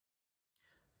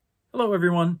Hello,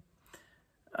 everyone.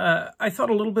 I thought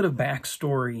a little bit of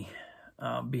backstory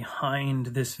behind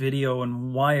this video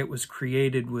and why it was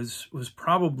created was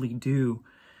probably due.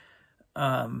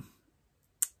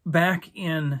 Back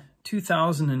in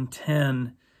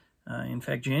 2010, in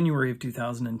fact, January of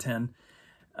 2010,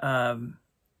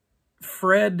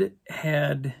 Fred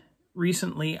had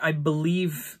recently, I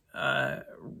believe,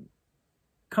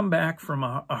 come back from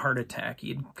a heart attack. He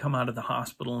had come out of the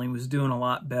hospital and he was doing a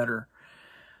lot better.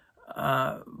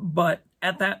 But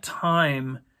at that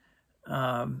time,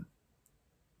 a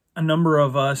number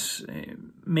of us,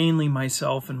 mainly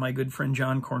myself and my good friend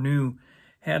John Cornue,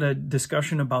 had a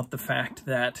discussion about the fact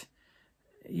that,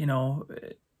 you know,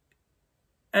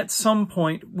 at some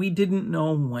point, we didn't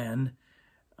know when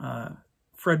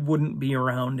Fred wouldn't be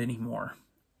around anymore.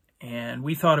 And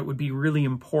we thought it would be really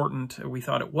important, or we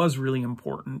thought it was really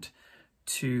important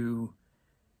to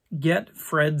get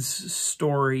Fred's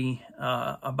story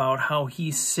about how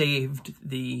he saved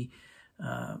the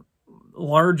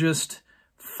largest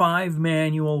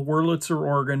 5-manual Wurlitzer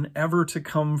organ ever to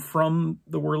come from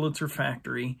the Wurlitzer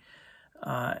factory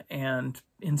and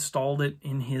installed it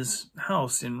in his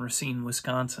house in Racine,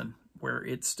 Wisconsin, where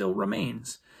it still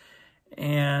remains.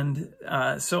 And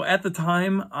so at the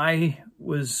time, I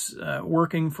was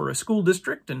working for a school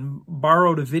district and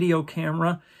borrowed a video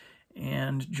camera,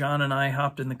 and John and I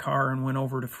hopped in the car and went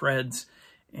over to Fred's,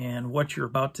 and what you're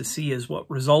about to see is what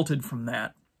resulted from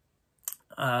that.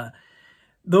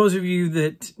 Those of you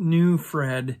that knew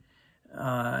Fred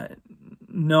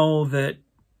know that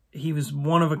he was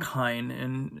one of a kind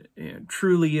and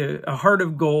truly a heart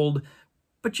of gold,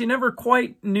 but you never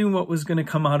quite knew what was going to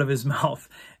come out of his mouth.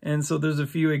 And so there's a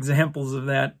few examples of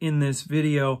that in this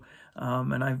video,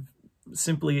 and I've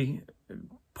simply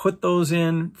put those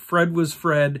in. Fred was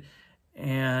Fred,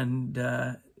 and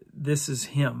this is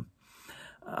him.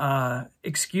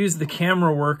 Excuse the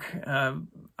camera work.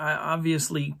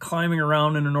 Obviously, climbing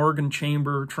around in an organ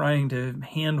chamber trying to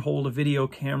handhold a video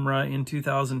camera in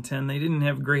 2010, they didn't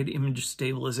have great image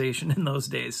stabilization in those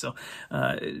days. So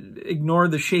ignore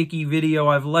the shaky video.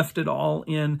 I've left it all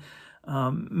in,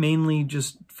 mainly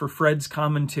just for Fred's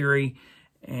commentary,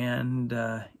 and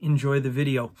enjoy the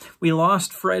video. We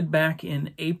lost Fred back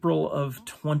in April of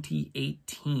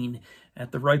 2018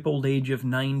 at the ripe old age of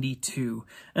 92.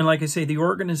 And like I say, the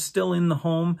organ is still in the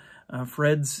home.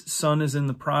 Fred's son is in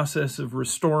the process of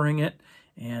restoring it,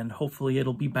 and hopefully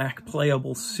it'll be back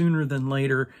playable sooner than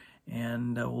later,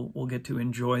 and we'll get to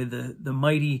enjoy the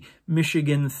mighty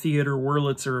Michigan Theater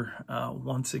Wurlitzer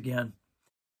once again.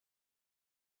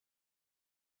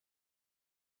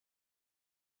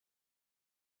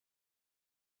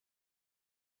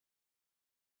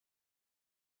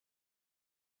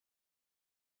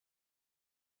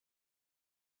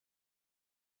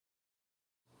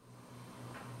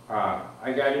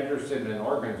 I got interested in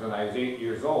organs when I was 8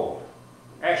 years old.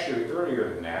 Actually,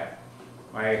 earlier than that.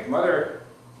 My mother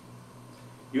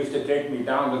used to take me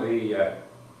down to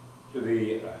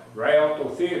the Rialto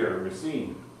Theater in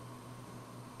Racine,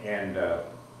 and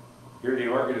hear the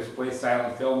organist play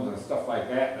silent films and stuff like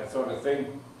that sort of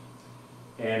thing.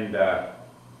 And it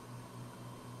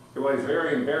was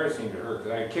very embarrassing to her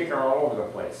because I'd kick her all over the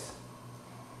place.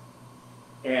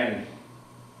 And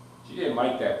she didn't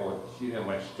like that, but she didn't have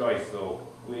much choice, so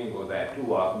we didn't go that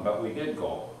too often, but we did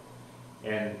go.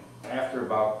 And after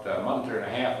about a month and a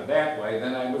half of that way,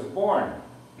 then I was born.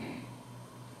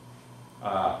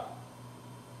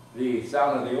 The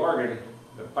sound of the organ,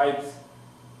 the pipes,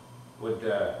 would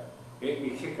make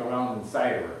me kick around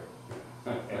inside of her.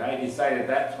 And I decided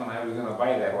that's when I was going to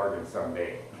buy that organ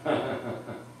someday.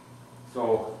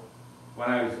 So when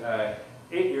I was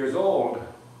 8 years old,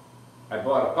 I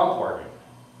bought a pump organ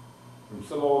from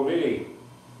some old lady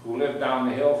who lived down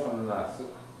the hill from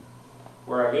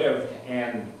where I lived,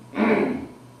 and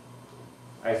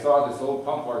I saw this old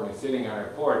pump organ sitting on her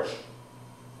porch,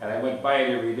 and I went by it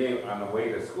every day on the way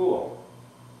to school,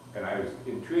 and I was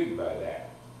intrigued by that.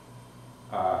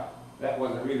 That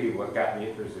wasn't really what got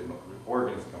me interested in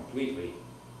organs completely.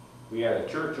 We had a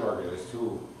church organist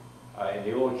who, in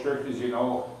the old churches, you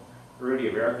know, early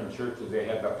American churches, they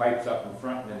had the pipes up in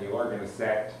front, and then the organist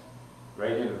sat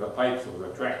right into the pipes of the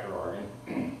tractor organ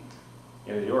in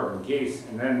the organ case,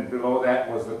 and then below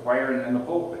that was the choir and then the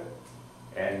pulpit.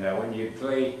 And when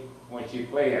she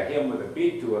play a hymn with a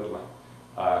beat to it,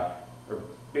 her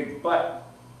big butt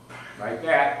like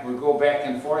that would go back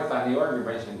and forth on the organ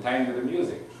bench in time to the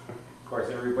music. Of course,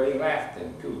 everybody laughed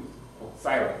then too,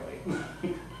 silently.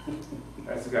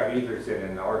 That's what got me interested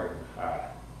in the organ,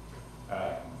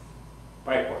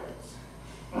 pipe organs.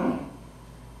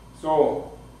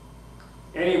 So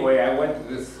anyway, I went to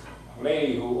this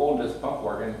lady who owned this pump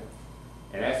organ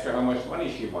and asked her how much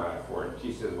money she wanted for it.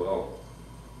 She said, well,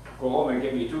 go home and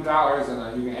give me $2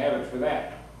 and you can have it for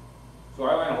that. So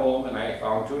I went home and I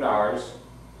found $2,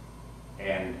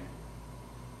 and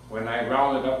when I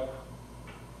rounded up,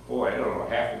 oh, I don't know,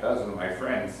 half a dozen of my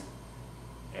friends,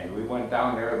 and we went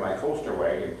down there with my coaster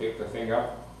wagon, picked the thing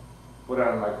up, put it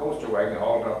on my coaster wagon,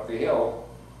 hauled it up the hill.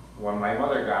 When my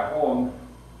mother got home,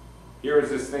 here was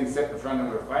this thing sitting in front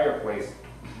of the fireplace,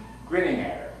 grinning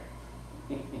at her.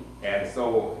 And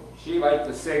so she liked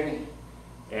to sing,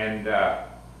 and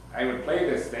I would play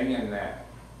this thing, and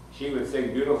she would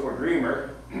sing Beautiful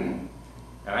Dreamer, and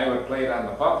I would play it on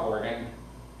the pump organ,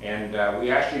 and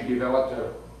we actually developed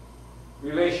a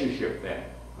relationship then.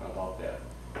 How about that?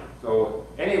 So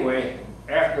anyway,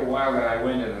 after a while that I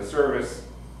went in the service,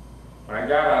 when I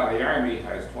got out of the Army,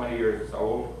 I was 20 years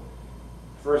old.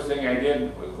 First thing I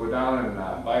did was go down and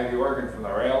buy the organ from the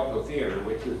Rialto Theater,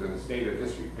 which was in a state of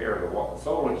disrepair. The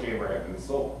solo chamber had been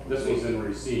sold. This was in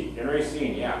Racine. In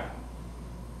Racine, yeah.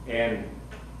 And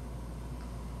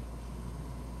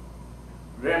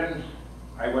then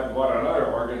I went and bought another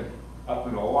organ up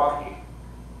in Milwaukee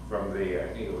from the, I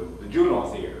think it was the Juno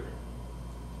Theater,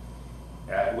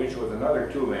 which was another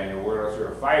two-manual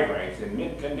Wurlitzer, 5 ranks in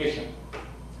mint condition,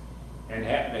 and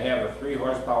happened to have a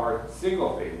 3-horsepower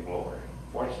single-phase blower,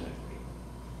 fortunately.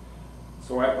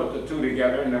 So I put the two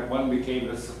together, and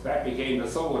that became the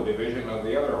solo division of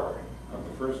the other organ, of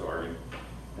the first organ.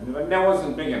 And that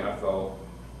wasn't big enough, though.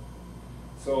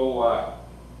 So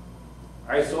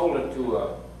I sold it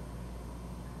to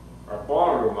our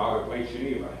ballroom out at Lake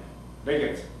Geneva,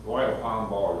 Biggett's Royal Palm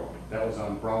Ballroom. That was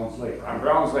on Browns Lake. On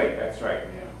Browns Lake, that's right.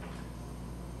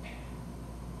 Yeah.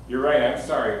 You're right, I'm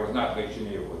sorry, it was not Lake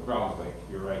Geneva, it was Browns Lake.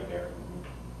 You're right there.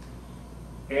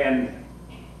 And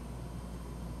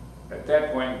at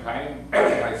that point in time,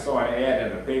 I saw an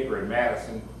ad in the paper in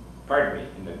Madison, pardon me,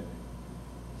 in the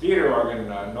theater organ,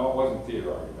 no, it wasn't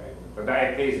theater organ magazine, the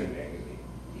Diapason magazine.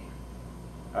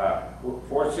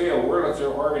 For sale,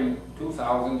 Wurlitzer organ,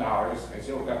 $2,000. I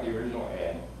still got the original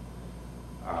ad.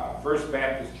 First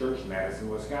Baptist Church, Madison,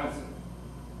 Wisconsin.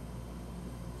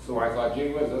 So I thought, gee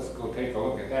whiz, let's go take a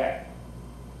look at that.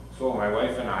 So my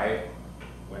wife and I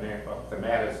went up to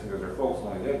Madison, because her folks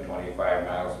only lived 25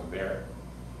 miles from there,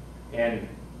 and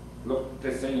looked at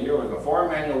this thing here. It was a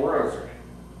 4-manual Wurlitzer.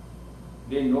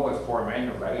 Didn't know it was 4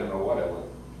 manuals, I didn't know what it was.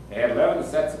 It had 11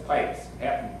 sets of pipes. It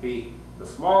happened to be the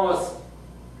smallest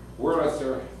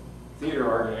Wurlitzer theater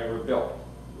organ ever built,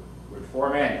 with 4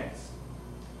 manuals.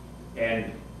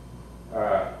 And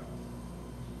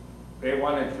they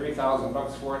wanted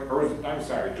 $3,000 for it, or I'm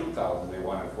sorry, $2,000 they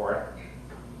wanted for it.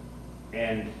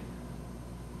 And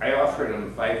I offered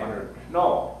them $500.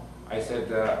 No, I said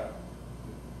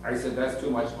that's too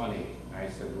much money. I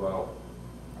said, well,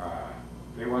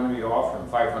 they wanted me to offer them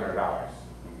 $500. I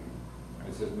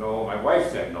said, no. My wife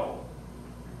said no.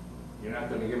 You're not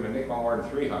going to give them a nickel more than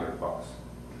 $300.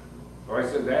 So I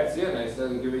said, that's it. I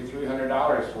said, I'll give you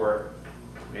 $300 for it.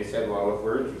 They said, well, if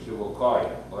we're interested, we'll call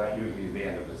you. Well, that usually is the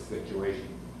end of the situation.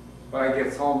 But I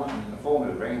gets home and the phone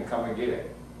is ringing, come and get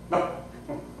it. Well,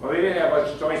 they didn't have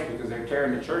much choice because they're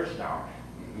tearing the church down.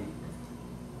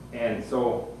 And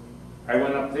so I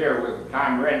went up there with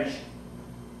Tom Wrench,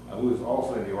 who is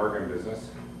also in the organ business,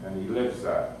 and he lives,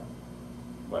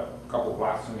 what, a couple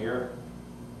blocks from here.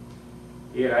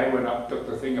 He and I went up, took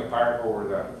the thing apart over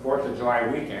the 4th of July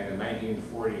weekend in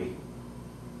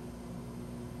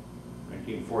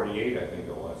 1948, I think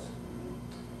it was.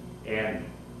 And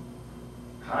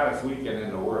hottest weekend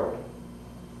in the world.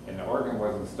 And the organ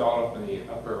was installed up in the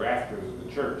upper rafters of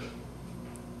the church.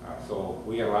 So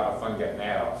we had a lot of fun getting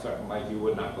that out, something like you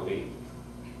would not believe.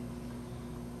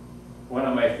 One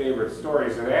of my favorite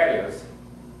stories of that is, it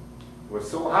was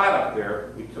so hot up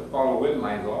there, we took all the wind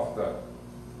lines off the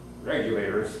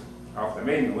regulators, off the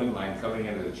main wind line coming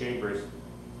into the chambers,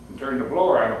 and turned the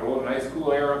blower on to blow nice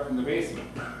cool air up in the basement.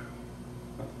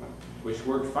 Which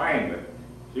worked fine, but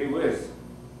gee whiz,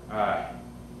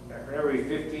 every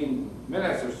 15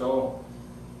 minutes or so,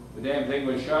 the damn thing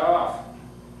would shut off.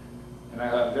 And I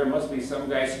thought, there must be some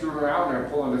guy screwing around there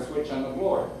pulling the switch on the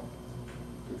blower,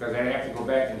 because I'd have to go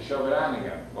back and shove it on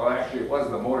again. Well, actually, it was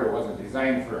the motor wasn't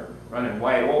designed for running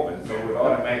wide open, so it would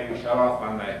automatically shut off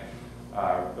on the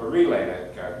relay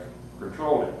that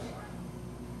controlled it.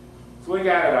 So we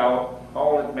got it out,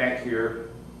 hauled it back here,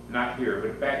 not here,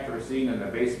 but back to Racine in the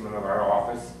basement of our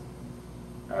office.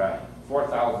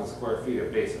 4,000 square feet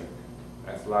of basement.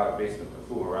 That's a lot of basement to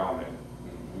fool around in.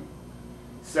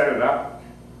 Set it up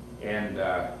and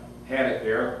had it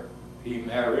there. He even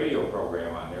had a radio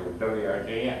program on there with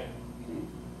WRJN,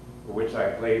 for which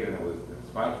I played, and it was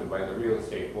sponsored by the real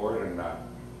estate board, and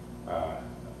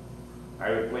I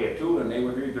would play a tune and they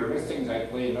would read their listings, I'd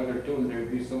play another tune and there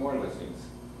would be some more listings.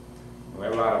 We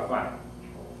had a lot of fun.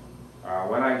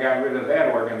 When I got rid of that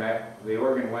organ, the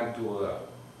organ went to a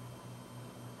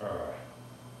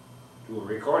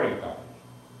recording company.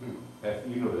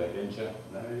 You knew that, didn't you?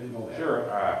 No, I didn't know that. Sure,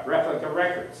 Replica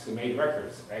Records, they made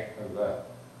records back of a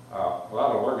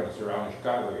lot of organists around the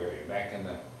Chicago area back in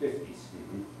the 50s.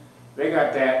 They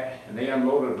got that and they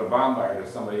unloaded the Bombard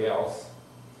to somebody else.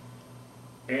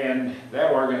 And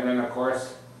that organ then, of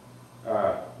course,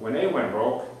 when they went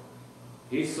broke,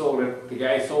 he sold it, the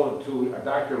guy sold it to a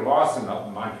Dr. Lawson up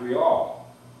in Montreal,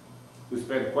 who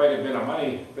spent quite a bit of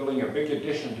money building a big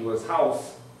addition to his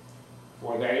house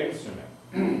for that instrument.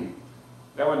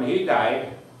 Then when he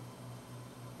died,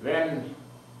 then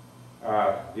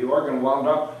the organ wound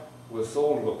up, was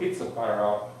sold to a pizza parlor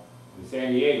out in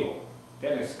San Diego.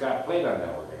 Dennis Scott played on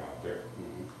that organ out there.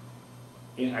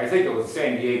 I think it was the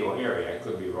San Diego area, I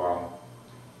could be wrong.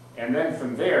 And then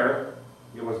from there,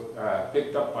 it was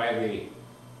picked up by the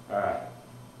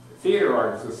Theater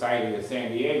Organ Society of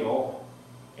San Diego,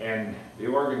 and the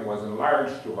organ was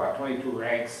enlarged to about 22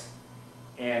 ranks,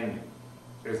 and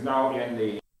is now in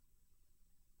the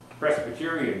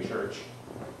Presbyterian Church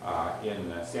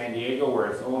in San Diego,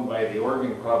 where it's owned by the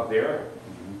organ club there.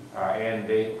 And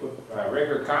they put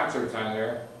regular concerts on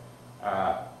there,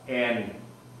 and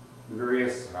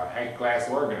various high-class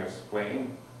organists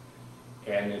playing,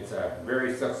 and it's a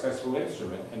very successful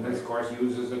instrument. And this, of course,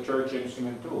 uses a church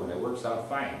instrument too, and it works out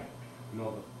fine.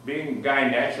 Being a guy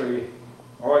naturally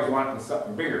always wanting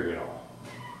something bigger, you know.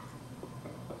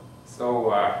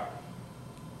 So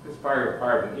it's part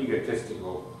of an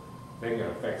egotistical thing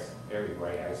that affects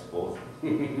everybody, I suppose.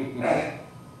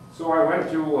 So I went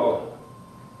to,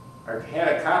 I had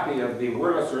a copy of the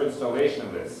Wurlitzer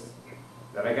installation list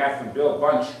that I got from Bill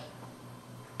Bunch,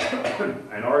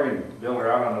 an organ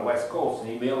builder out on the West Coast,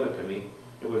 and he mailed it to me.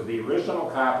 It was the original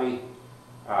copy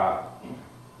that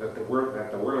the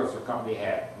Wurlitzer company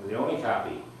had. It was the only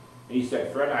copy. And he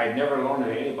said, Fred, I'd never loaned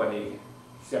it to anybody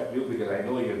except you because I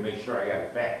know you'd make sure I got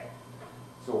it back.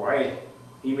 So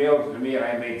he mailed it to me, and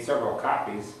I made several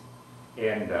copies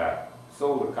and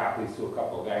sold the copies to a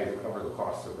couple of guys to cover the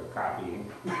cost of the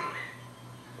copying.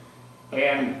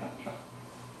 And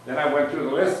then I went through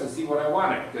the list to see what I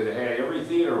wanted, because it had every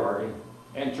theater organ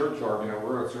and church organ that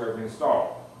Wurlitzer had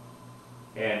installed.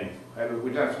 And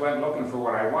we just went looking for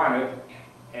what I wanted,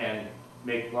 and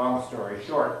make long story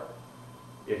short,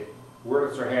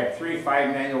 Wurlitzer had 3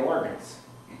 5-manual organs,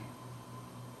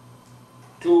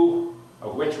 2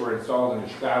 of which were installed in the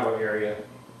Chicago area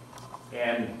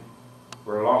and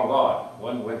were long gone.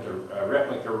 One went to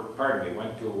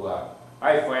went to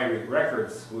Hi-Fi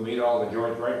Records, who made all the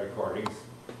George Wright recordings,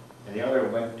 and the other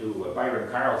went to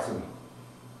Byron Carlson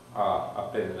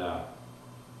up in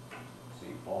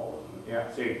St. Paul, isn't it?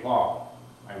 Yeah, St. Paul.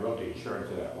 I wrote the insurance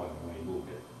of that one when he moved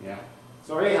it. Yeah.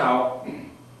 So anyhow,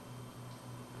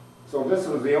 so this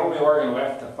was the only organ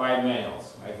left of 5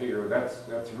 manuals. I figured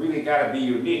that's really got to be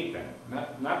unique then.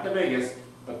 Not the biggest,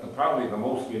 but probably the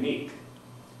most unique.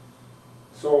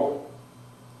 So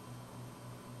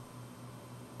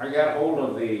I got hold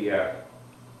of the,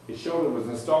 it showed it was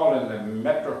installed in the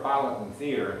Metropolitan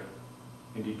Theater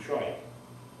in Detroit.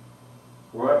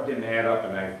 Well, that didn't add up,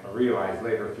 and I realized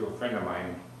later through a friend of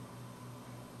mine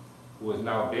who is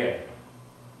now dead,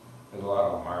 as a lot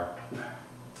of them are,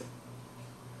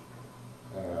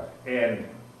 and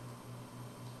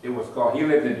it was called, he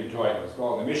lived in Detroit, it was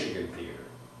called the Michigan Theater.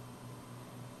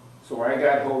 So I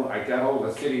got hold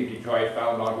of the city of Detroit,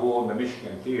 found out who owned the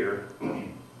Michigan Theater,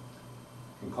 and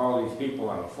called these people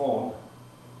on the phone.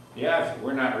 Yeah,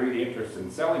 we're not really interested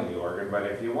in selling the organ, but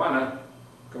if you want to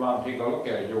come out and take a look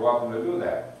at it, you're welcome to do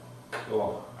that.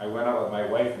 So I went out with my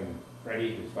wife and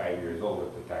Freddie, who's 5 years old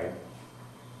at the time.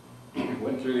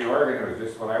 Went through the organ, it was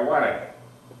just what I wanted.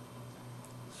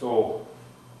 So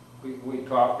we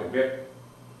talked a bit.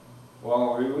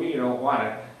 Well, we really don't want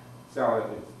it, sell it,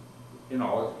 you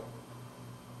know.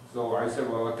 So I said,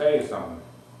 well, I'll tell you something.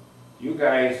 You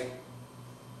guys,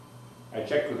 I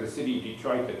checked with the city of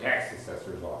Detroit, the tax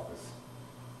assessor's office.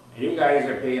 And you guys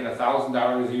are paying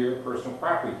 $1,000 a year personal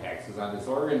property taxes on this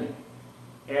organ.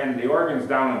 And the organ's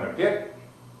down in the pit.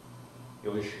 It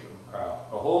was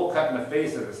a hole cut in the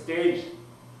face of the stage.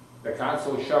 The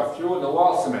console shoved through and the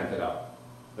wall cemented up.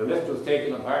 The lift was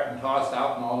taken apart and tossed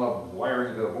out, and all the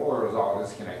wiring to the board was all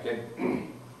disconnected.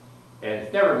 And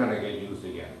it's never going to get used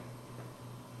again.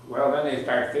 Well, then they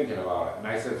start thinking about it. And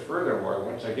I said, furthermore,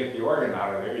 once I get the organ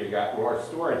out of there, you got more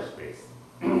storage space.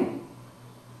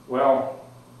 Well,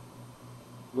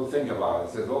 we'll think about it.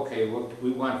 It says, okay,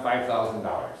 we want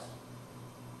 $5,000.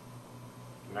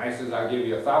 And I says, I'll give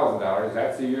you $1,000,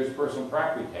 that's a year's personal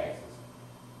property taxes.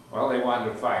 Well, they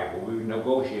wanted $5,000, well, we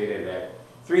negotiated at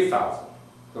 $3,000.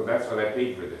 So that's what I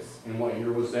paid for this. And what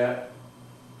year was that?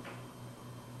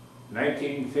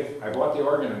 1950, I bought the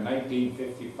organ in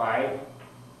 1955,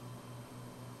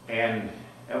 and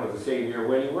that was the same year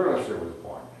Wurlitzer was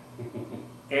born.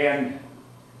 And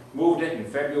moved it in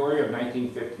February of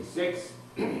 1956.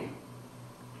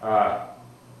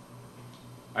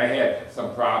 I had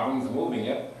some problems moving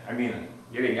it,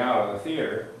 getting out of the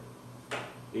theater.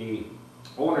 The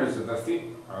owners of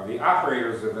the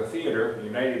operators of the theater,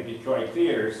 United Detroit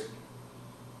Theaters,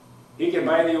 he can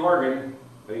buy the organ,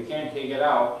 but he can't take it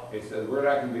out. He says, we're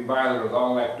not going to be bothered with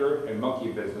all that dirt and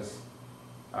monkey business.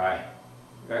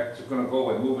 That's going to go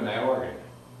with moving that organ.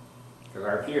 Because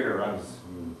our theater runs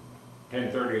from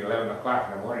 10:30, 11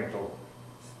 o'clock in the morning till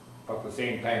about the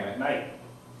same time at night.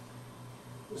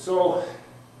 So,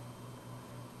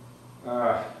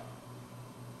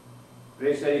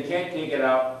 they said you can't take it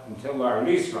out until our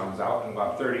lease runs out in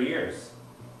about 30 years.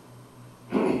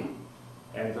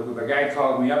 And the guy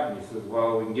called me up and he says,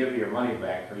 well, we can give you your money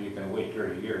back or you can wait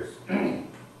 30 years.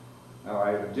 Now,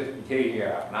 I would just be taking it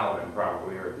out now then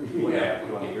probably, or would have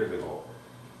 20 years ago.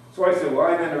 So I said, well,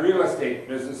 I'm in the real estate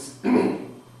business and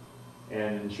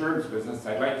insurance business.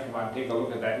 I'd like to come out and take a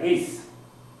look at that lease.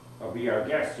 I'll be our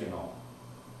guest, you know.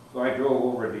 So I drove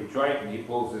over to Detroit and he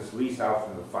pulls this lease out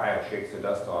from the file, shakes the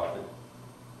dust off it.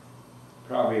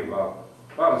 Probably about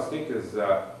as thick as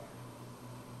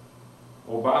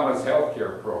Obama's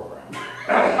healthcare program.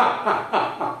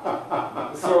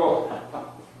 So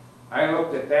I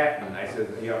looked at that and I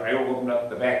said, I opened up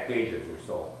the back pages or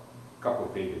so, a couple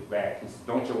of pages back. He said,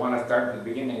 don't you want to start at the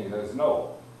beginning? He says,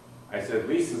 no. I said,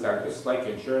 leases are just like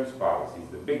insurance policies.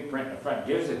 The big print in the front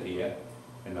gives it to you,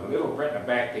 and the little print in the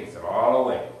back takes it all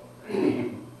away.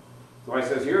 So I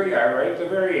says, here we are, right at the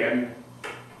very end.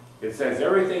 It says,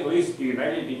 everything leased to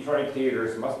United Detroit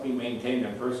Theaters must be maintained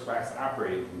in first-class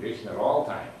operating condition at all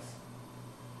times.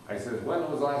 I says, when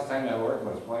was the last time that organ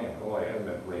was playing? Oh, it hasn't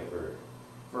been played for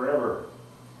forever.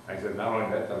 I said, not only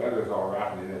that, the leather's all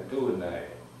rotten in it too, and I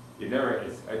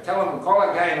tell him, call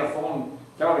a guy on the phone,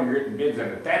 tell him you're getting bids,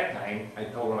 and at that time, I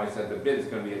told him, I said, the bid's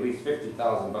going to be at least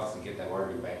 $50,000 to get that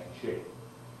organ back in shape.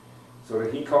 So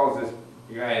that he calls this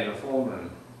guy on the phone, and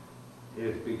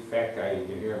he's a big fat guy, you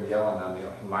can hear him yelling on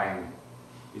the line.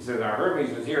 He says, now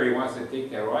Hermes is here, he wants to take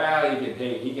that. Well, he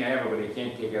can have it, but he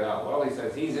can't take it out. Well, he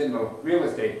says, he's in the real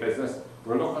estate business,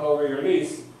 we're looking over your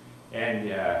lease,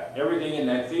 and everything in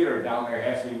that theater down there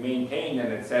has to be maintained,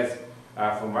 and it says,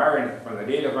 from the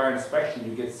date of our inspection,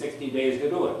 you get 60 days to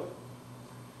do it.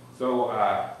 So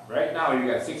right now, you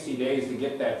got 60 days to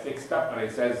get that fixed up, and he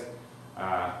says,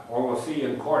 or we'll see you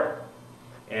in court.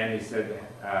 And he said,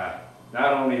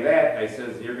 not only that, I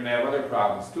says, you're going to have other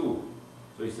problems too.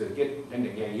 So he says, then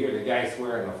you hear the guy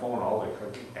swear on the phone all the way,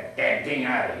 get that damn thing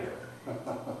out of here.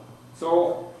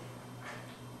 So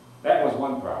that was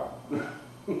one problem.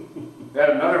 Then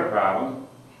another problem,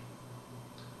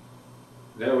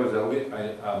 there was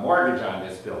a mortgage on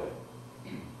this building.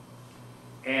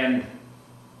 And it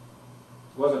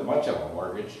wasn't much of a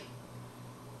mortgage.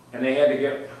 And they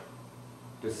had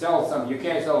to sell something. You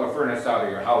can't sell the furnace out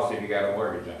of your house if you got a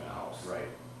mortgage on the house. Right.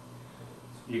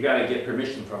 You got to get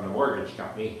permission from the mortgage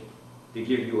company to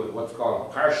give you what's called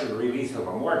a partial release of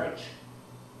a mortgage.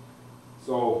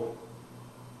 So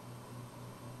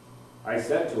I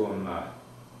said to him, I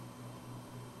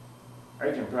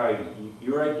can probably,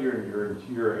 you write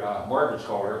your mortgage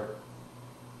holder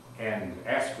and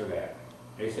ask for that.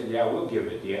 They said, yeah, we'll give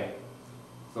it to you.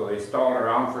 So they stalled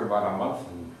around for about a month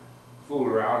and fooled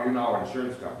around. You know how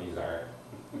insurance companies are,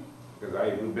 because I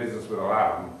do business with a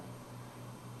lot of them.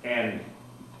 And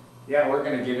yeah, we're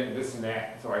going to get it, this and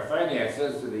that. So I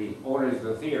says to the owners of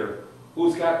the theater,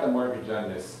 who's got the mortgage on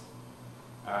this?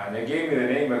 And they gave me the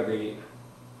name of the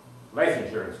life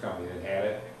insurance company that had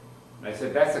it. And I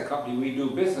said, that's the company we do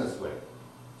business with.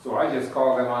 So I just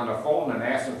called them on the phone and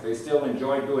asked them if they still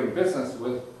enjoy doing business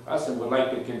with us and would like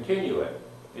to continue it.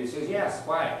 He says, yes,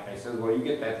 why? I said, well, you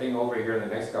get that thing over here in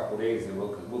the next couple of days and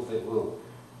we'll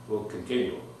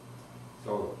continue.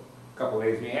 So a couple of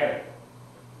days we had it.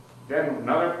 Then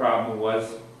another problem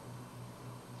was,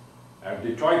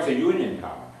 Detroit's a union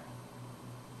town.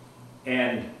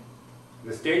 And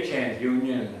the stagehands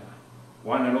union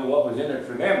wanted to know what was in it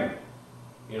for them,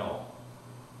 you know.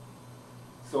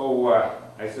 So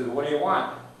I said, what do you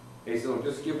want? They said, well,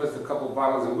 just give us a couple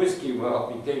bottles of whiskey, we'll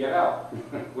help you take it out.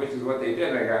 Which is what they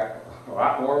did. I got a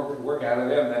lot more work out of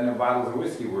them than the bottles of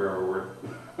whiskey were ever worth.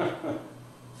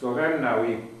 So then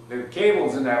the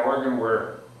cables in that organ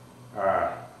were,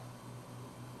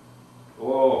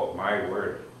 oh my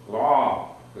word,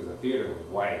 long, because the theater was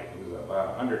wide. It was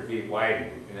about 100 feet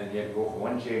wide, and then you had to go from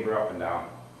one chamber up and down.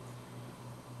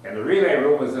 And the relay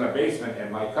room was in a basement,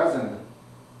 and my cousin,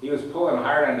 he was pulling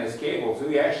hard on this cable, so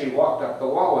he actually walked up the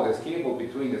wall with his cable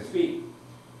between his feet.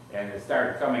 And it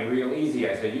started coming real easy.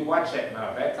 I said, you watch that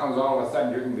now. If that comes all of a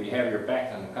sudden, you're going to have your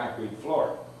back on the concrete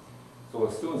floor. So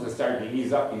as soon as it started to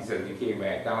ease up, he said, he came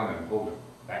back down and pulled it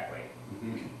that way.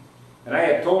 And I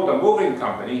had told the moving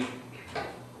company,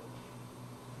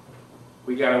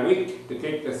 we got a week to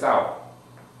take this out.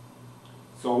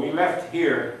 So we left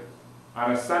here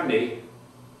on a Sunday.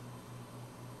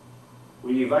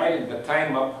 We divided the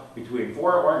time up between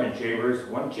 4 organ chambers,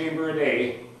 1 chamber a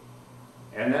day,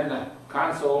 and then the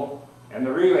console and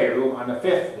the relay room on the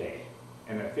 5th day,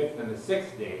 and the 5th and the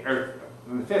 6th day, or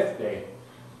the 5th day,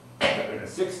 and the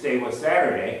 6th day was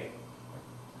Saturday.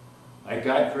 Like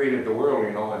God created the world,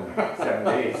 you know, in 7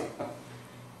 days,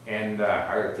 and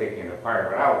I was taking the part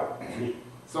of it out.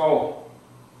 So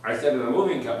I said to the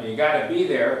moving company, you got to be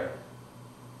there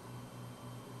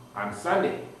on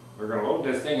Sunday. We're going to load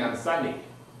this thing on Sunday.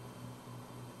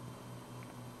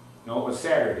 No, it was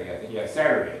Saturday, I think. Yeah,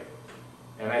 Saturday.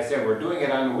 And I said, we're doing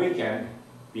it on the weekend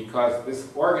because this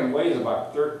organ weighs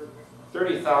about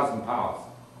 30,000 pounds.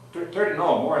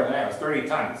 No, more than that. It was 30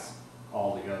 tons.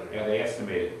 Altogether. Yeah, they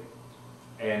estimated.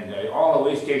 And all the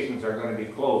weigh stations are going to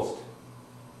be closed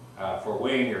for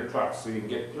weighing your trucks so you can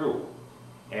get through.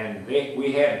 And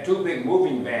we had 2 big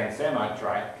moving van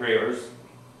semi-trailers.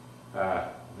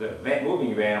 The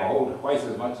moving van will hold twice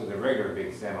as much as a regular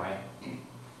big semi.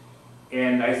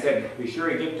 And I said, be sure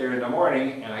to get there in the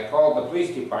morning, and I called the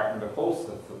police department to post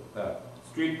the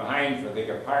street behind so they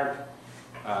could park,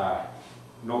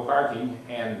 no parking.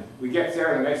 And we get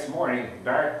there the next morning,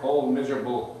 dark, cold,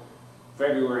 miserable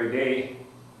February day.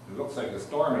 It looks like a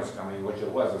storm is coming, which it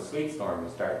was, a sleet storm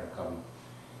was starting to come.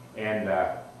 And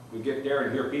we get there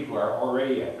and here people are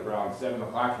already at around 7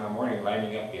 o'clock in the morning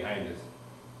lining up behind us,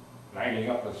 lining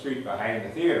up the street behind the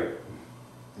theater.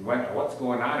 We went, what's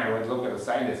going on? I went to look at the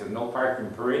sign that said no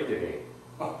parking parade today.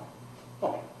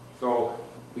 So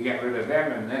we got rid of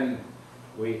them, and then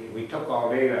we took all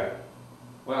day to,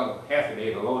 well, half a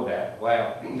day to load that.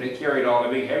 Well, they carried all the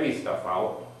big heavy stuff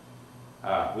out.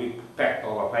 We packed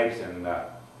all the pipes in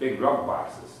big rug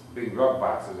boxes. Big rug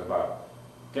boxes about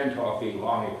 10, 12 feet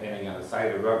long, depending on the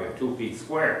size of the rug, and 2 feet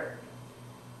square.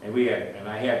 And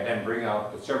I had them bring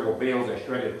out several bales of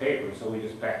shredded paper, so we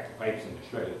just packed the pipes into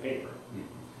shredded paper.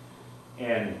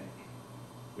 And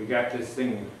we got this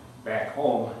thing back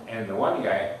home, and the one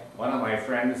guy, one of my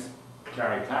friends,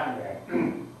 Charlie Conrad,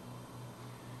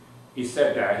 he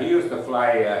said he used to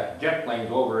fly jet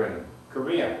planes over in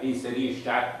Korea. He said he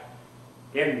shot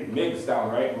in MiGs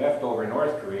down right and left over in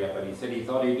North Korea, but he said he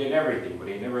thought he did everything, but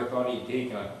he never thought he'd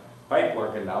taken a pipe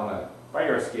working down a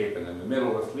fire escaping in the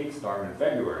middle of a sleet storm in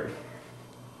February.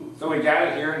 So we got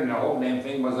it here, and the whole damn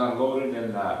thing was unloaded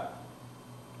in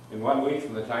 1 week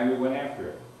from the time we went after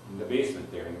it, in the basement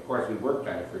there. And of course we worked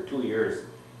on it for 2 years,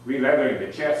 re-leathering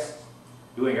the chest,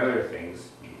 doing other things.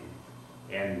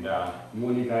 And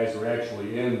when you guys were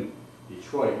actually in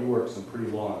Detroit, you worked some pretty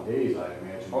long days, I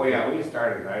imagine. oh yeah, we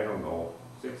started, I don't know,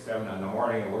 6, 7 in the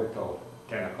morning and worked till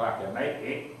 10 o'clock at night,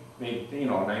 8, maybe, you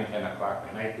know, 9, 10 o'clock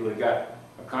at night till we got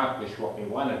accomplished what we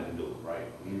wanted to do. Right,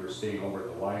 and you were staying over at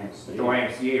the YMCA. The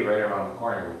YMCA right around the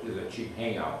corner, which is a cheap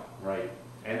hangout. Right.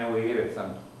 And then we ate at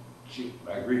some cheap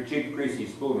greasy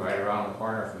spoon right around the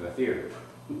corner from the theater.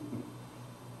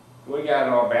 We got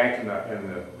it all back in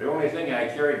the only thing I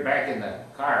carried back in the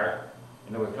car,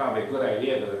 and it was probably a good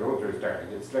idea because the roads were starting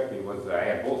to get slippy, was I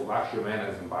had both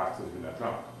Washermanas and boxes in the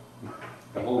trunk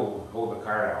to hold the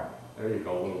car down. There you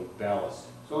go, a little ballast.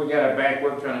 So we got it back,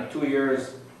 worked on it 2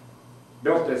 years,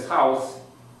 built this house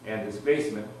and this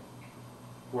basement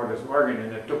for this organ,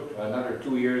 and it took another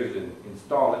 2 years to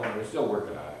install it, and we're still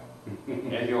working on it.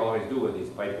 As you always do with these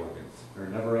pipe organs. They're a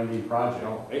never-ending project. You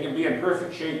know, they can be in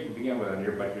perfect shape to begin with on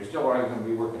here, but you're still always going to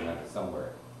be working on it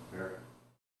somewhere. Fair.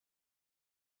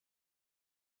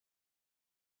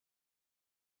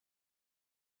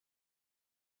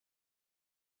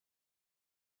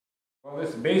 Well,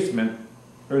 this basement,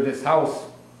 or this house,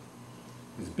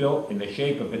 is built in the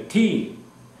shape of a T,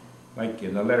 like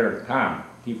in the letter Tom,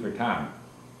 T for Tom.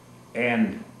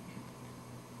 And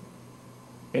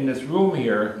in this room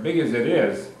here, big as it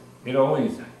is,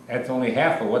 that's only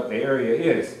half of what the area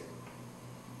is.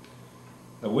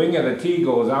 The wing of the T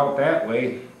goes out that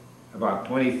way, about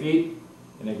 20 feet,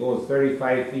 and it goes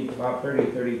 35 feet, about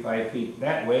 30, 35 feet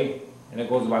that way, and it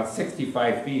goes about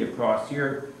 65 feet across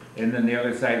here, and then the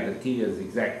other side of the T is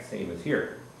exact same as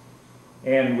here.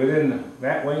 And within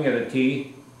that wing of the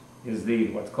T is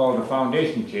what's called the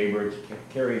foundation chamber, which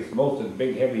carries most of the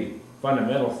big heavy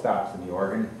fundamental stops in the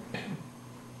organ.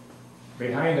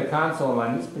 Behind the console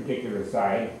on this particular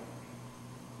side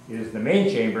is the main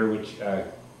chamber, which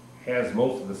has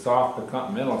most of the soft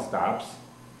accompanimental stops.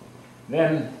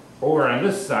 Then over on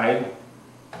this side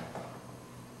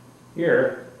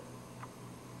here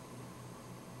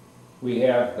we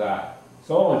have the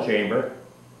solo chamber,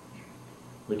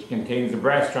 which contains the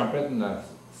brass trumpet and the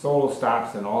solo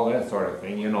stops and all that sort of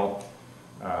thing, you know,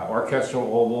 orchestral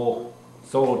oboe,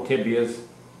 solo tibias.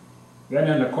 Then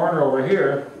in the corner over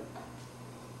here,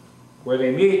 where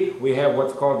they meet, we have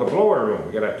what's called the blower room.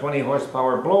 We got a 20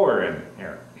 horsepower blower in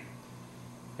here.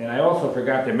 And I also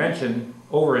forgot to mention,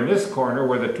 over in this corner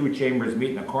where the two chambers meet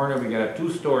in the corner, we got a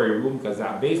 2-story room, because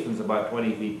that basement's about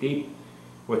 20 feet deep,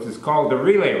 which is called the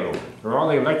relay room, where all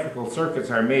the electrical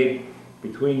circuits are made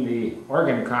between the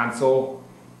organ console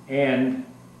and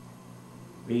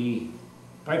the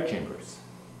pipe chambers.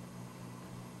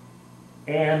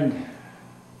 And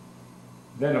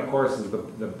then of course is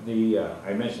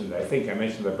I think I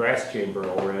mentioned the brass chamber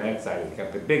over on that side. It's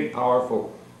got the big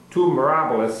powerful two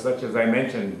mirabilis, such as I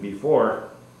mentioned before,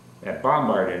 that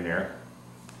bombard in there,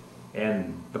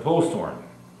 and the post horn,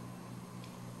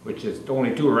 which is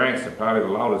only 2 ranks of probably the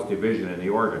loudest division in the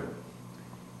organ.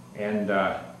 And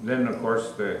then of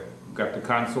course got the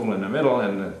console in the middle,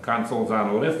 and the console's on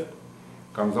a lift,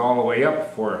 comes all the way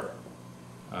up for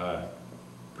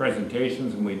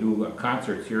presentations, and we do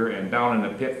concerts here, and down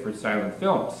in the pit for silent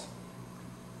films.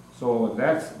 So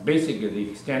that's basically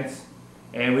the extents,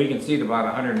 and we can seat about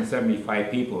 175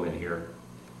 people in here,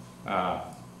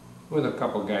 with a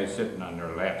couple guys sitting on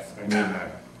their laps. I mean,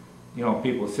 you know,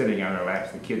 people sitting on their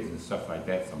laps, the kids and stuff like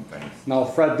that sometimes. Now,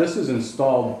 Fred, this is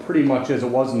installed pretty much as it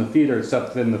was in the theater,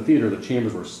 except in the theater the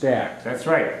chambers were stacked. That's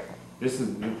right.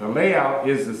 The layout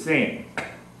is the same.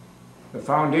 The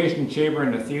foundation chamber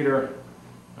in the theater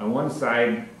on one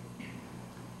side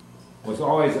was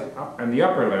always up on the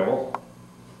upper level.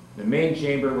 The main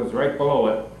chamber was right below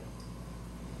it.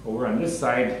 Over on this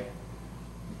side,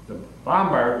 the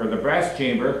bombard, or the brass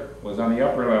chamber, was on the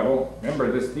upper level.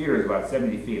 Remember, this theater is about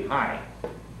 70 feet high.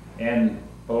 And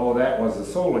below that was the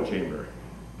solo chamber.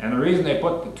 And the reason they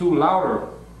put the 2 louder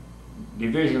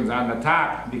divisions on the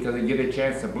top, because they get a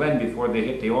chance to blend before they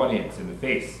hit the audience in the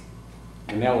face.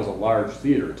 And that was a large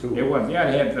theater, too. It was, yeah,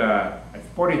 it had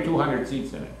 4,200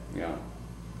 seats in it. Yeah.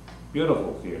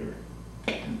 Beautiful theater.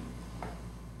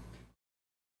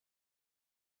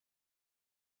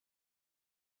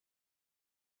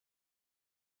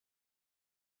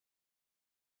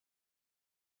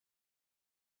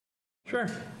 Sure.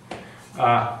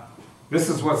 This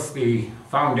is what's the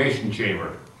foundation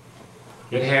chamber.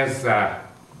 It has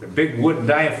the big wood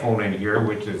diaphone in here,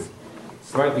 which is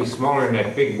slightly smaller than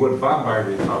that big wood bombard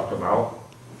we talked about.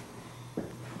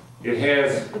 It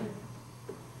has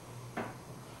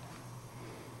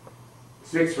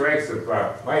 6 racks of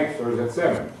pipes, or is it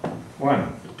 7?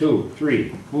 1, 2, 3,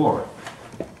 4,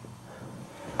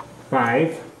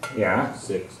 5, yeah.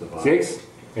 6. 6.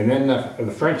 And then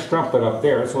the French trumpet up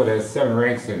there, so it has 7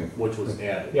 ranks in. Which was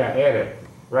added. Yeah, added,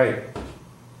 right.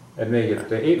 That'd make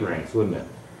it 8 ranks, wouldn't it?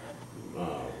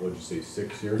 What'd you say,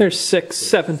 6 here? There's 6,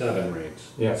 7. 7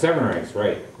 ranks. Yeah, 7 ranks,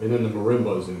 right. And then the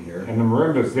marimba's in here. And the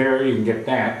marimba's there, you can get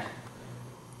that.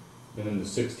 And then the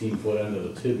 16-foot end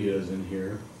of the tibia is in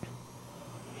here.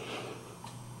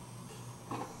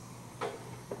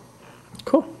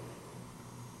 Cool.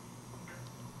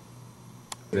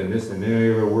 And this and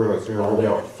then over Wurlitzer. All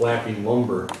that flapping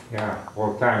lumber. Yeah,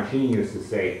 well, Tom Sheen used to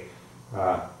say,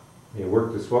 he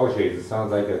worked the swell shades, it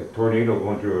sounds like a tornado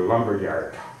going through a lumber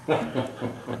yard.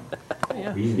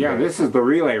 Yeah, this is the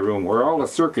relay room where all the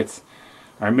circuits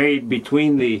are made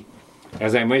between the,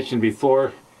 as I mentioned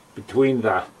before, between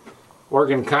the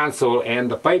organ console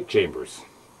and the pipe chambers.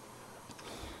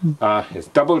 It's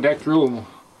double-decked room,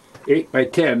 8 by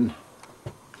 10,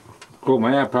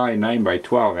 well, probably 9 by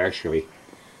 12 actually,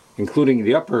 including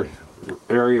the upper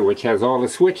area which has all the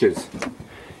switches.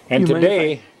 And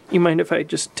today... You mind if I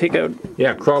just take out...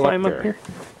 Yeah, climb up here?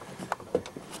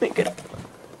 Make it.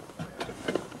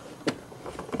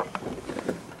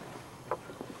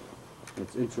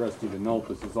 It's interesting to note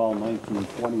this is all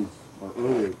 1920s or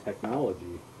earlier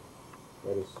technology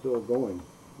that is still going.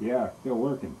 Yeah, still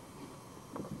working.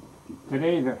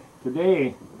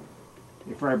 Today,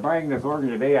 if I'm buying this organ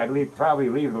today, I'd probably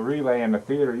leave the relay in the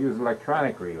theater, use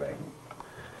electronic relay,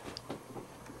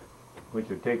 which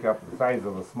would take up the size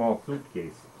of a small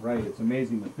suitcase. Right, it's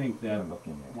amazing to think that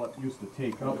what used to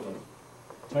take up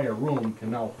entire room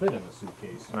can now fit in a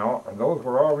suitcase. No, and those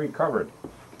were all recovered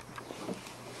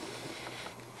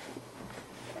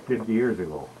 50 years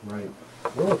ago. Right.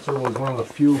 Wurlitzer was one of the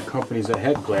few companies that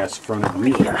had glass-fronted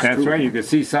relays. That's right, you could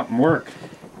see something work.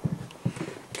 You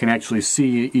can actually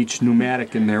see each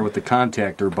pneumatic in there with the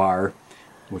contactor bar,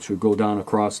 which would go down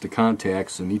across the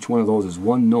contacts, and each one of those is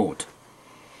one note.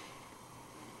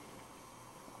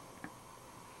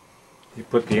 You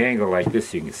put the angle like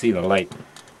this, you can see the light.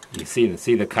 You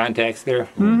see the contacts there?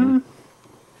 Mm-hmm.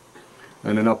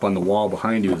 And then up on the wall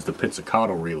behind you is the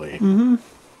pizzicato relay. Mm-hmm.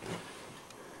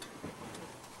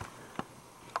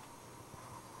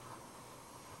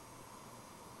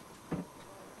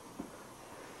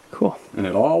 Cool. And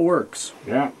it all works.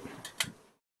 Yeah.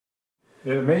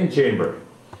 In the main chamber.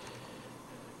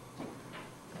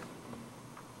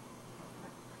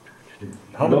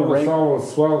 How many Notice rank? all the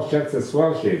swell checks the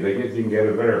swell shades. I guess you can get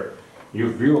a better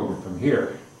view of them from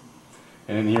here.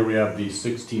 And then here we have the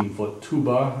 16-foot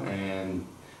tuba, and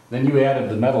then you added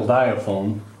the metal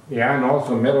diaphone. Yeah, and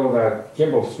also middle the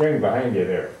Kimball string behind you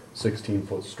there.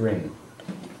 16-foot string.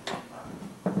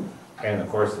 And of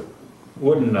course the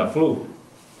wooden flute.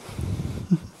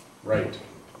 Right.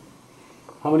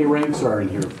 How many ranks are in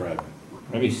here, Fred?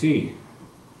 Let me see.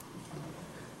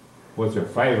 Was there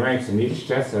 5 ranks in each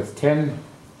chest? That's 10,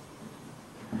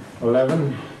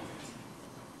 11,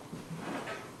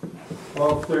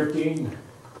 12, 13,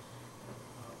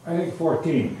 I think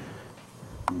 14.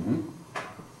 Mm-hmm.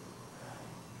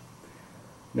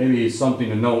 Maybe something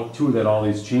to note too, that all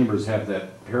these chambers have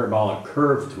that parabolic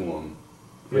curve to them.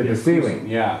 In the ceiling.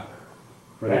 Yeah.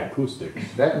 For the That-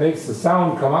 acoustics. That makes the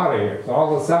sound come out of here. So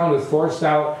all the sound is forced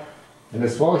out and the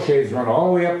swell shades run all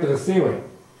the way up to the ceiling.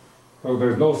 So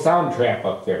there's no sound trap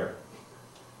up there.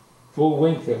 Full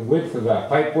width of the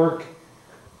pipe work,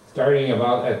 starting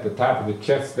about at the top of the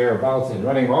chest thereabouts and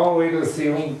running all the way to the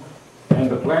ceiling. And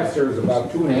the plaster is about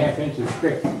 2.5 inches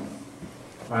thick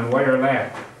on wire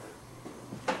lap.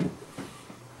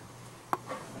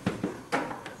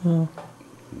 Oh.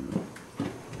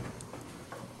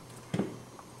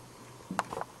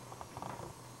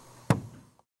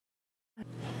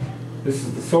 This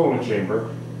is the solo chamber,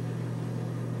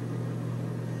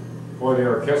 or the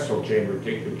orchestral chamber,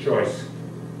 take your choice.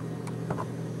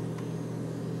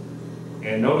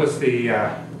 And notice the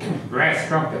brass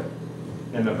trumpet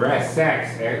and the brass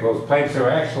sax. Those pipes are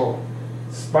actual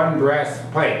spun brass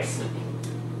pipes.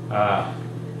 I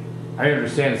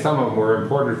understand some of them were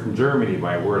imported from Germany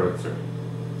by Wurlitzer.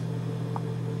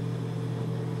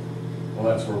 Well,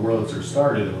 that's where Wurlitzer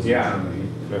started. It was in Germany.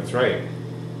 That's right.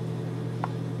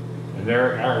 And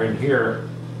there are in here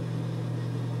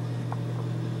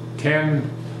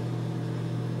 10,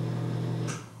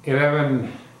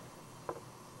 11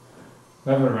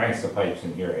 ranks of pipes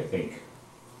in here, I think.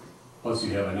 Plus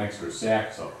you have an extra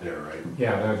sax up there, right?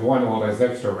 Yeah, there's one, well, there's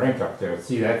extra rank up there.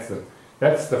 See, that's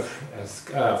the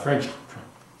French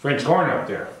horn up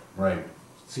there. Right.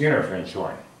 Skinner French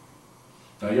horn.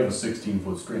 Now you have a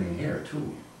 16-foot string in here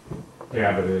too.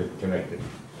 Yeah, but it's connected.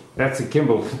 That's a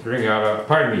Kimball string out of,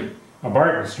 pardon me, a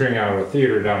Barton string out of a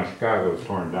theater down in Chicago was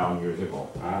torn down years ago.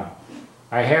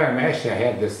 I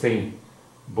had this thing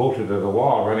bolted to the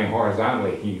wall running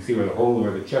horizontally. You can see where the hole where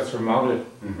the chests were mounted.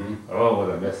 Mm-hmm. Oh, what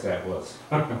a mess that was.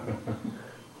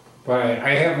 But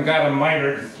I haven't got them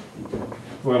mitered.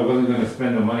 Well, I wasn't going to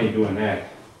spend the money doing that.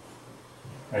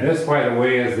 And this, by the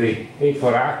way, is the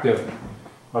 8-foot octave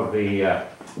of the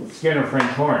Skinner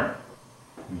French horn.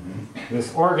 Mm-hmm.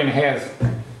 This organ has,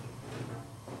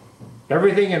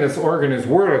 everything in this organ is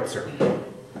Wurlitzer.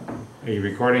 Are you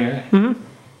recording it? Mm-hmm.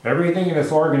 Everything in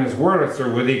this organ is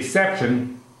Wurlitzer with the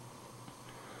exception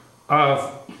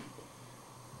of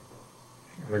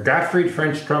the Gottfried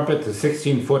French trumpet, the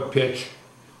 16-foot pitch,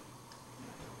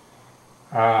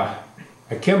 a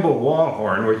Kimball wall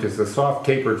horn, which is a soft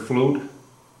tapered flute,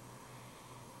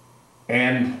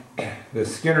 and the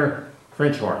Skinner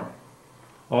French horn.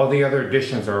 All the other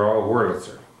additions are all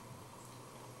Wurlitzer.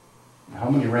 How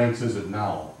many ranks is it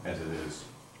now, as it is?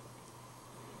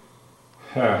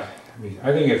 I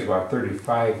think it's about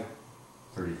 35.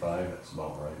 35, that's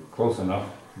about right. Close enough.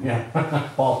 Yeah,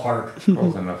 ballpark.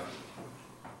 Close enough.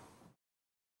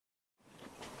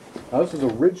 Now, this was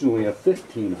originally a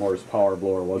 15 horsepower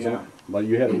blower, wasn't it? But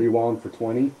you had it rewound for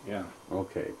 20? Yeah.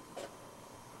 Okay.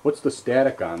 What's the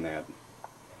static on that?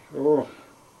 Oh,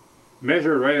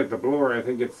 measured right at the blower, I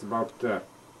think it's about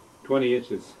 20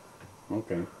 inches.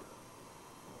 Okay.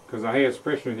 Because the highest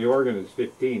pressure in the organ is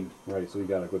 15. Right, so you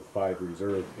got a good 5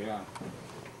 reserve. Yeah.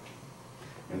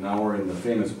 And now we're in the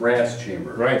famous brass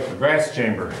chamber. Right, the brass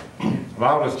chamber.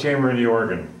 Loudest chamber in the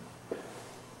organ.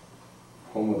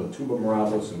 Home of the tuba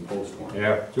mirablis and post horn.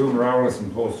 Yeah, tuba mirablis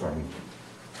and post horn.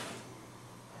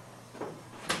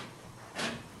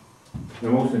 The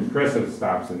most impressive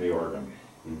stops in the organ,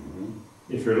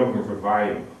 if you're looking for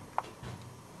volume.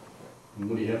 And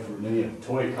what do you have for, then you have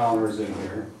toy counters in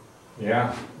here.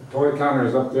 Yeah, the toy counter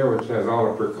is up there, which has all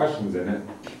the percussions in it.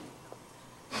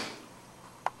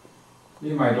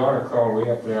 Me and my daughter crawled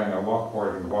way up there on a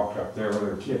walkboard and walked up there with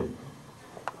her kid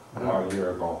about a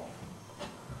year ago.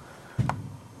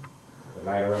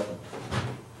 Light her up,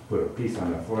 put a piece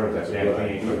on the floor that damn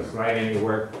thing ain't gonna slide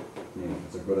anywhere. Yeah,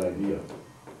 that's a good idea.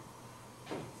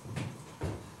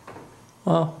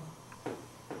 Well,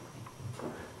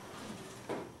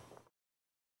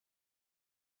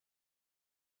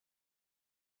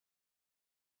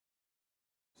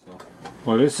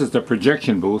 Well, this is the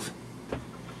projection booth.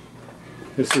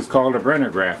 This is called a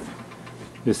Brenograph.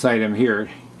 This item here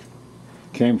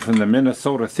came from the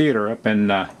Minnesota Theater up in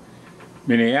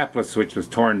Minneapolis, which was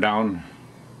torn down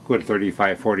good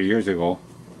 35, 40 years ago.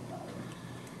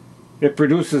 It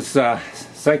produces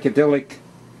psychedelic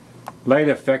light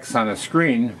effects on a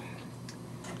screen,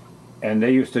 and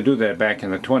they used to do that back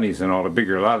in the 20s in a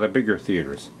lot of the bigger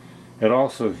theaters. It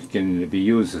also can be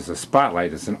used as a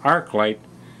spotlight. It's an arc light.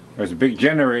 There's a big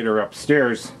generator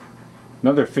upstairs,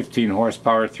 another 15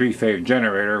 horsepower 3-phase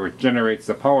generator, which generates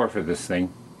the power for this thing.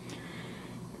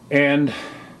 And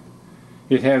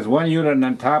it has one unit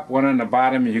on top, one on the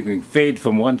bottom. You can fade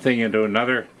from one thing into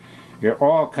another. You get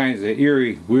all kinds of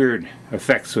eerie, weird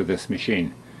effects with this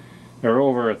machine. There are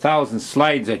over 1,000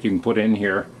 slides that you can put in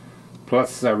here,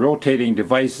 plus rotating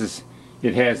devices.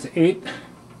 It has eight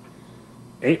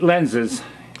lenses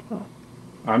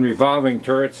on revolving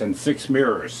turrets and 6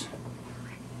 mirrors.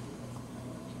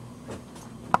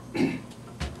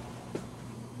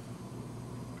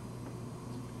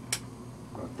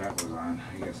 Thought that was on,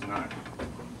 I guess not.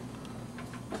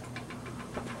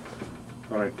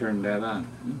 Thought I turned that on.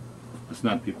 Must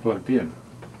not be plugged in.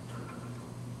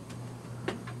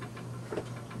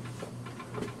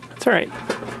 that's all right.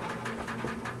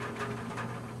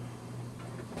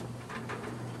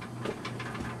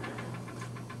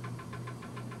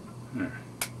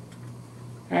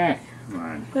 Come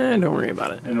on. Don't worry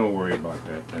about it. And don't worry about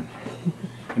that then.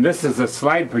 And this is a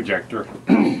slide projector.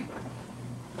 An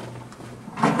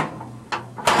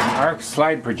arc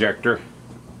slide projector,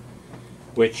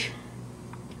 which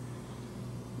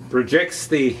projects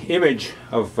the image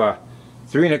of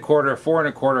 3 1/4, 4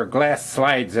 1/4 glass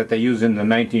slides that they used in the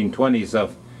 1920s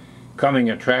of coming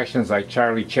attractions like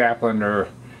Charlie Chaplin or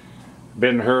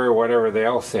Ben-Hur or whatever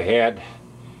else they had,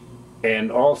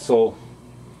 and also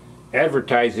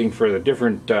advertising for the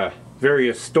different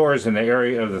various stores in the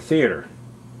area of the theater.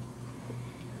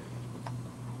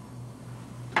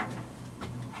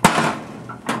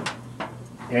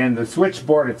 And the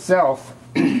switchboard itself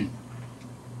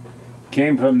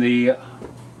came from the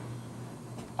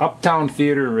Uptown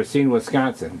Theater in Racine,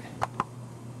 Wisconsin.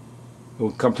 A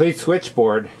complete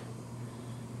switchboard.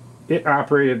 It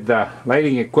operated the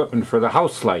lighting equipment for the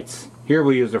house lights. Here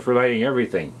we use it for lighting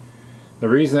everything. The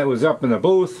reason it was up in the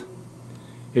booth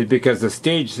is because the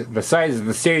size of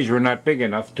the stage were not big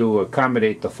enough to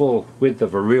accommodate the full width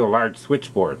of a real large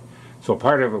switchboard. So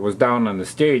part of it was down on the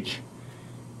stage,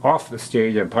 off the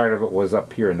stage, and part of it was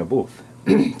up here in the booth.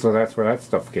 So that's where that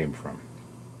stuff came from.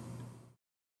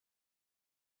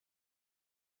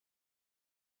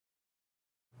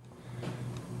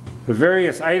 The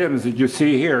various items that you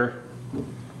see here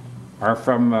are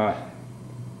from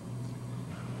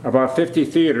about 50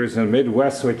 theaters in the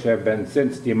Midwest, which have been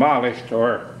since demolished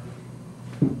or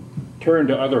turned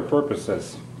to other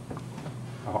purposes.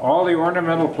 All the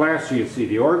ornamental plaster you see,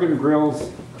 the organ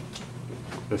grills,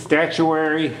 the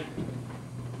statuary,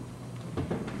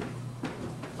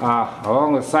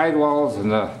 along the sidewalls,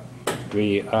 and the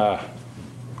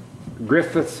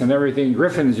Griffiths and everything,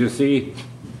 griffins you see,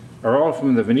 are all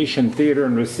from the Venetian Theater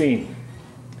in Racine,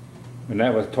 and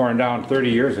that was torn down 30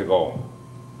 years ago.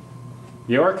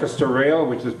 The orchestra rail,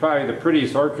 which is probably the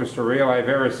prettiest orchestra rail I've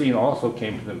ever seen, also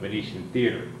came from the Venetian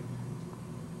Theater.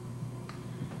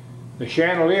 The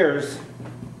chandeliers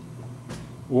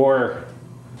were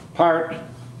part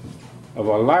of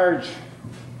a large,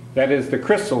 that is, the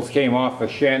crystals came off a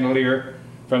chandelier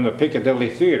from the Piccadilly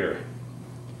Theater,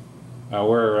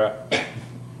 where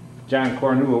John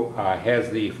Cornue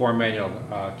has the 4-manual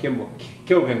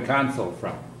Kilgan console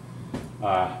from.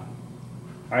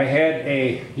 I had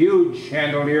a huge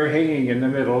chandelier hanging in the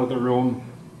middle of the room,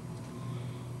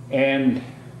 and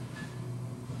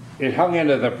it hung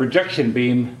into the projection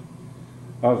beam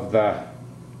of the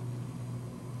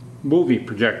movie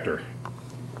projector.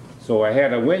 So I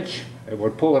had a winch it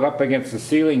would pull it up against the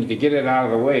ceiling to get it out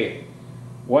of the way.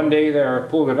 One day there, I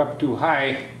pulled it up too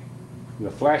high,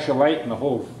 the flash of light and the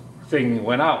whole thing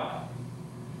went out.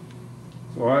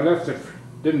 So I left it,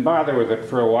 didn't bother with it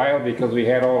for a while because we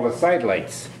had all the side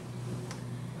lights.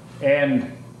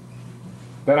 And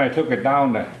then I took it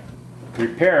down to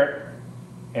repair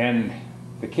it, and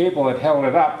the cable that held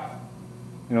it up,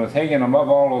 you know, was hanging above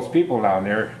all those people down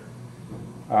there,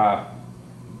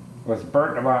 was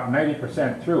burnt about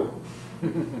 90% through.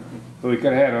 So we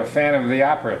could have had a Phantom of the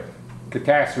Opera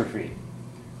catastrophe.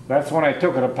 That's when I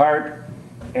took it apart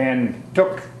and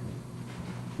took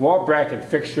wall bracket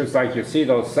fixtures like you see,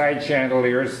 those side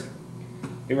chandeliers.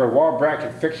 They were wall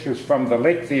bracket fixtures from the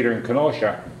Lake Theater in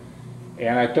Kenosha,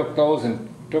 and I took those and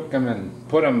took them and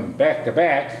put them back to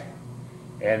back,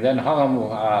 and then hung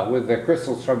them with the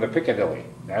crystals from the Piccadilly.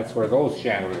 That's where those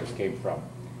chandeliers came from.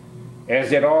 As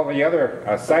did all the other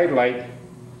side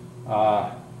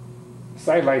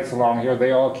lights along here.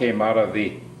 They all came out of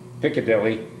the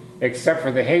Piccadilly, except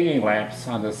for the hanging lamps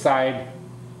on the side,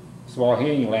 small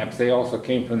hanging lamps. They also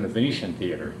came from the Venetian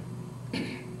Theater.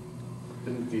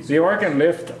 The organ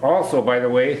lift also, by the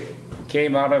way,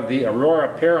 came out of the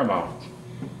Aurora Paramount.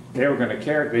 They were going to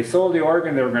tear, they sold the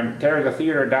organ, they were going to tear the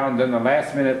theater down, then the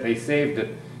last minute they saved the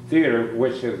theater,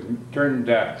 which has turned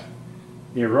the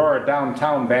Aurora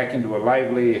downtown back into a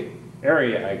lively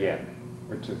area again,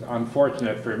 which is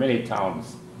unfortunate for many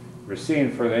towns.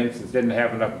 Racine, for instance, didn't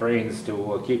have enough brains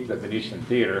to keep the Venetian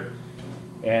Theater.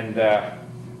 And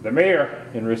the mayor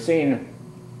in Racine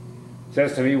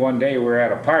says to me one day, we were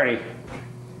at a party,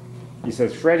 he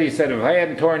says, Fred, he said, if I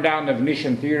hadn't torn down the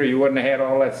Venetian Theater, you wouldn't have had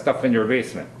all that stuff in your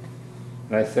basement.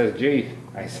 And I said, gee,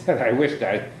 I said, I wished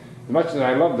as much as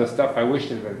I love the stuff, I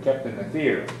wish it had been kept in the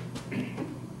theater.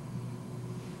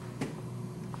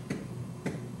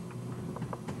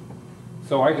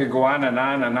 So I could go on and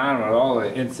on and on with all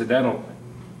the incidental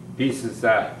pieces.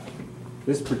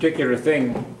 This particular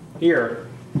thing here,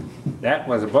 that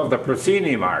was above the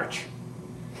proscenium arch.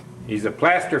 He's a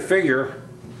plaster figure,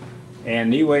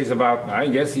 and he weighs about, I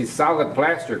guess he's solid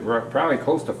plaster, probably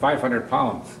close to 500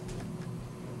 pounds.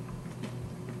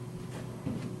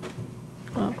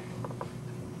 Wow.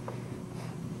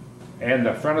 And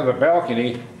the front of the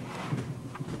balcony,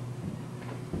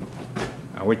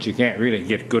 which you can't really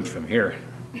get good from here.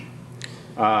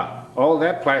 All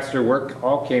that plaster work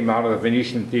all came out of the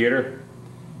Venetian Theater.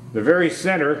 The very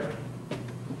center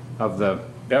of the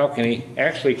balcony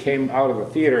actually came out of the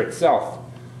theater itself.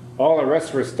 All the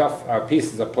rest were stuff,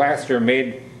 pieces of plaster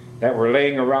made that were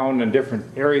laying around in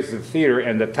different areas of the theater,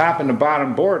 and the top and the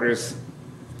bottom borders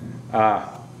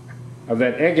of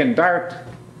that egg and dart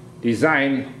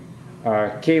design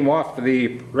came off the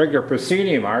regular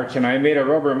proscenium arch, and I made a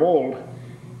rubber mold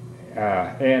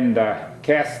and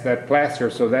cast that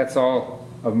plaster, so that's all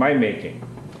of my making.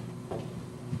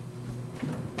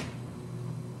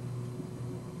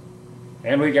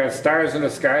 And we got stars in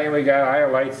the sky, and we got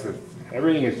aisle lights.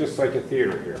 Everything is just like a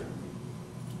theater here.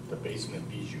 The basement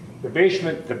bijou.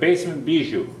 The basement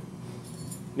bijou.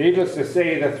 Needless to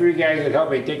say, the three guys that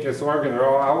helped me take this organ, they're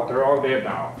all out, they're all dead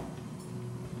now.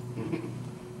 And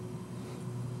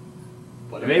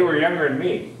they were younger than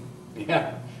me.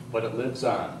 Yeah, but it lives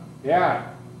on. Yeah.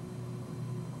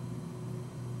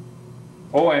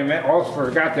 Oh, I also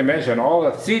forgot to mention, all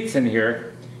the seats in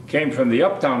here came from the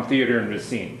Uptown Theater in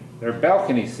Racine. They're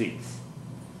balcony seats.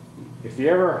 If you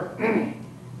ever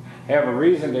have a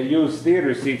reason to use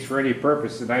theater seats for any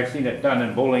purpose, and I've seen it done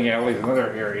in bowling alleys and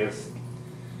other areas,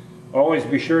 always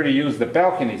be sure to use the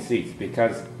balcony seats,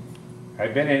 because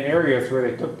I've been in areas where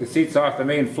they took the seats off the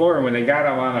main floor, and when they got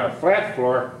them on a flat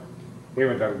floor,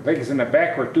 the legs in the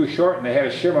back were too short, and they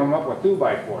had to shim them up with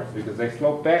 2x4s because they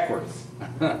sloped backwards.